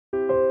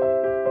Welcome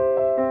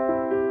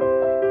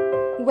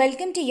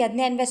to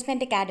Yadnya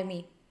Investment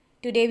Academy.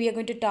 Today we are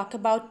going to talk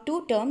about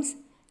two terms,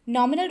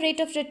 nominal rate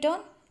of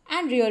return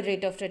and real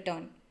rate of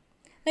return.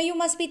 Now you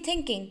must be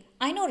thinking,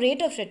 I know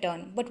rate of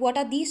return, but what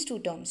are these two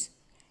terms?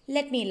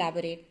 Let me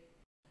elaborate.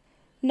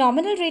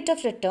 Nominal rate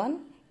of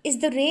return is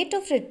the rate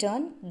of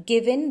return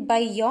given by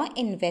your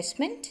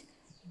investment,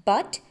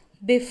 but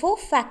before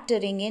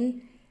factoring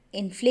in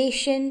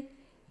inflation,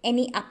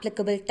 any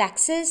applicable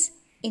taxes,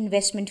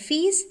 investment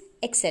fees,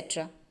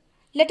 etc.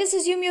 Let us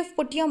assume you have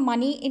put your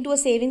money into a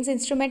savings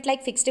instrument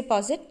like fixed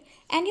deposit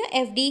and your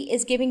FD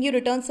is giving you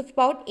returns of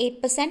about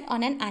 8%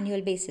 on an annual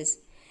basis.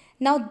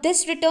 Now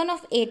this return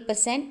of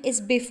 8%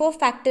 is before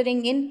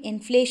factoring in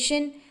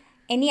inflation,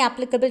 any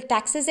applicable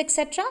taxes,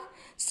 etc.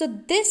 So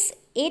this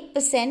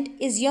 8%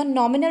 is your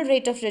nominal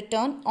rate of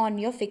return on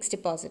your fixed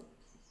deposit.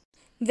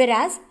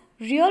 Whereas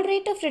real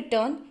rate of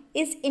return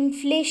is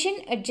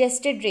inflation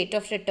adjusted rate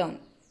of return.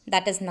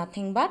 That is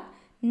nothing but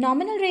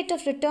nominal rate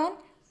of return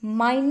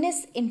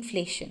minus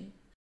inflation.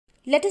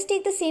 Let us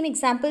take the same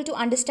example to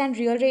understand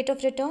real rate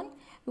of return,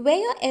 where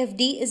your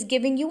FD is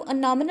giving you a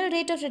nominal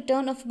rate of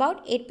return of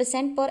about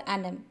 8% per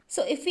annum.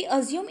 So if we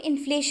assume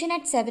inflation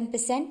at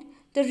 7%,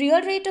 the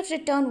real rate of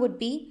return would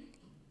be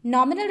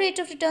nominal rate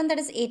of return, that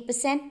is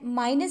 8%,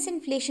 minus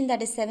inflation,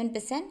 that is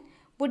 7%,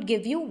 would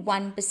give you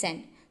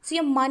 1%. So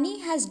your money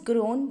has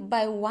grown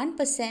by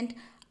 1%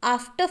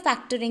 after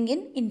factoring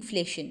in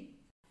inflation.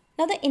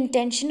 Now the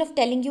intention of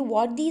telling you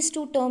what these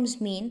two terms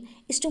mean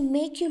is to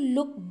make you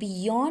look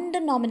beyond the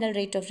nominal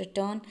rate of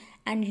return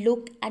and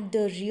look at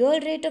the real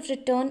rate of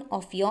return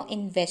of your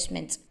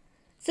investments,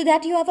 so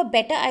that you have a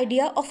better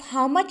idea of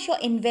how much your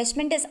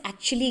investment is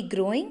actually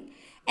growing,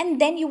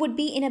 and then you would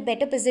be in a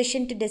better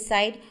position to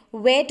decide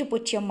where to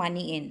put your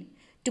money in.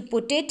 To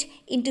put it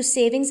into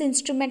savings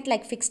instrument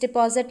like fixed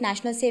deposit,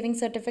 national savings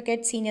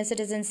certificate, senior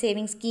citizen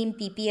savings scheme,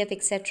 PPF,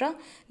 etc.,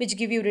 which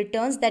give you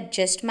returns that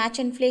just match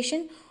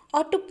inflation,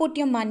 or to put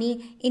your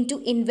money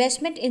into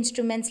investment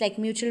instruments like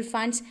mutual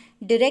funds,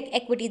 direct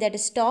equity, that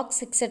is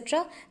stocks,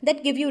 etc.,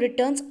 that give you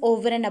returns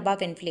over and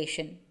above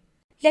inflation.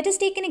 Let us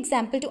take an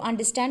example to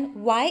understand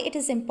why it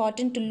is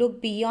important to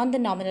look beyond the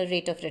nominal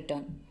rate of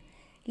return.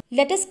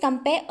 Let us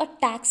compare a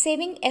tax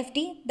saving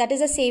FD, that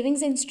is a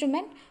savings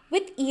instrument,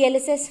 with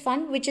ELSS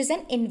fund, which is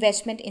an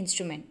investment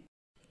instrument.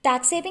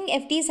 Tax saving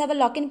FDs have a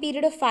lock-in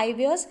period of 5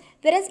 years,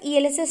 whereas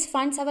ELSS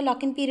funds have a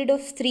lock-in period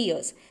of 3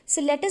 years.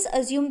 So let us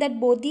assume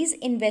that both these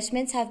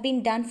investments have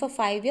been done for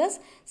 5 years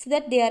so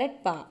that they are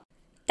at par.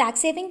 Tax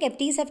saving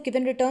FDs have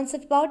given returns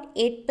of about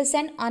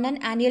 8% on an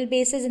annual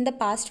basis in the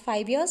past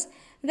 5 years,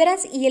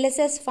 whereas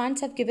ELSS funds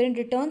have given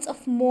returns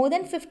of more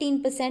than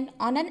 15%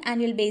 on an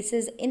annual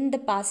basis in the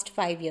past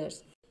 5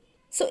 years.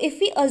 So if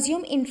we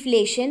assume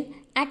inflation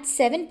at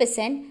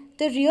 7%,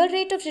 the real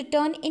rate of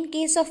return in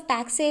case of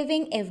tax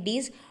saving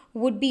FDs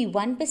would be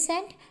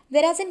 1%,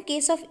 whereas in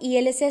case of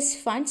ELSS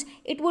funds,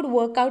 it would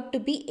work out to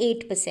be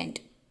 8%.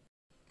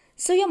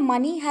 So your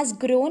money has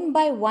grown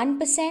by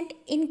 1%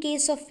 in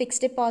case of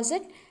fixed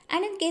deposit,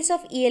 and in case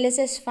of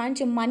ELSS funds,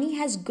 your money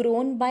has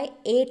grown by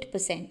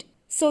 8%.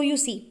 So you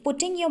see,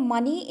 putting your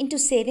money into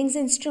savings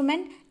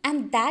instrument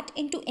and that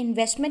into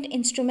investment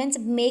instruments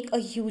make a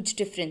huge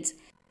difference.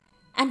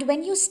 And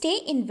when you stay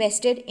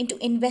invested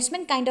into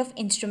investment kind of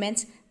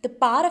instruments, the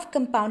power of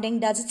compounding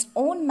does its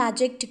own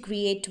magic to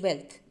create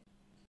wealth.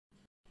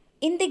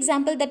 In the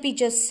example that we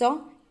just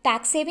saw,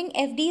 tax saving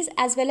FDs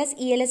as well as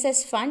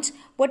ELSS funds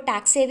were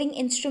tax saving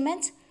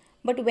instruments.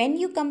 But when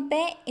you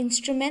compare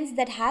instruments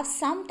that have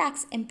some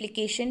tax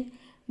implication,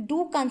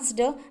 do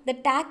consider the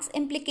tax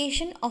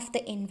implication of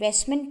the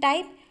investment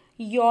type,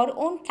 your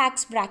own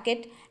tax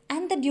bracket,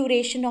 and the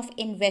duration of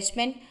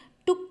investment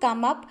to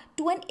come up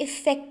to an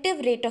effective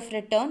rate of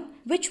return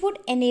which would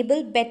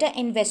enable better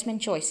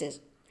investment choices.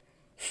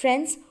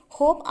 Friends,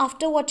 hope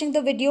after watching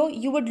the video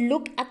you would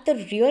look at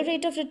the real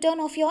rate of return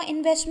of your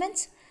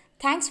investments.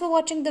 Thanks for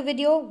watching the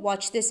video.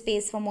 Watch this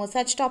space for more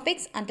such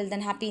topics. Until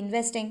then, happy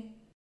investing.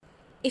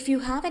 If you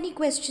have any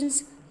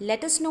questions,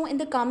 let us know in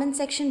the comment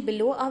section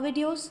below our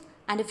videos.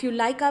 And if you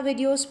like our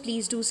videos,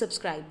 please do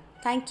subscribe.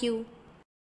 Thank you.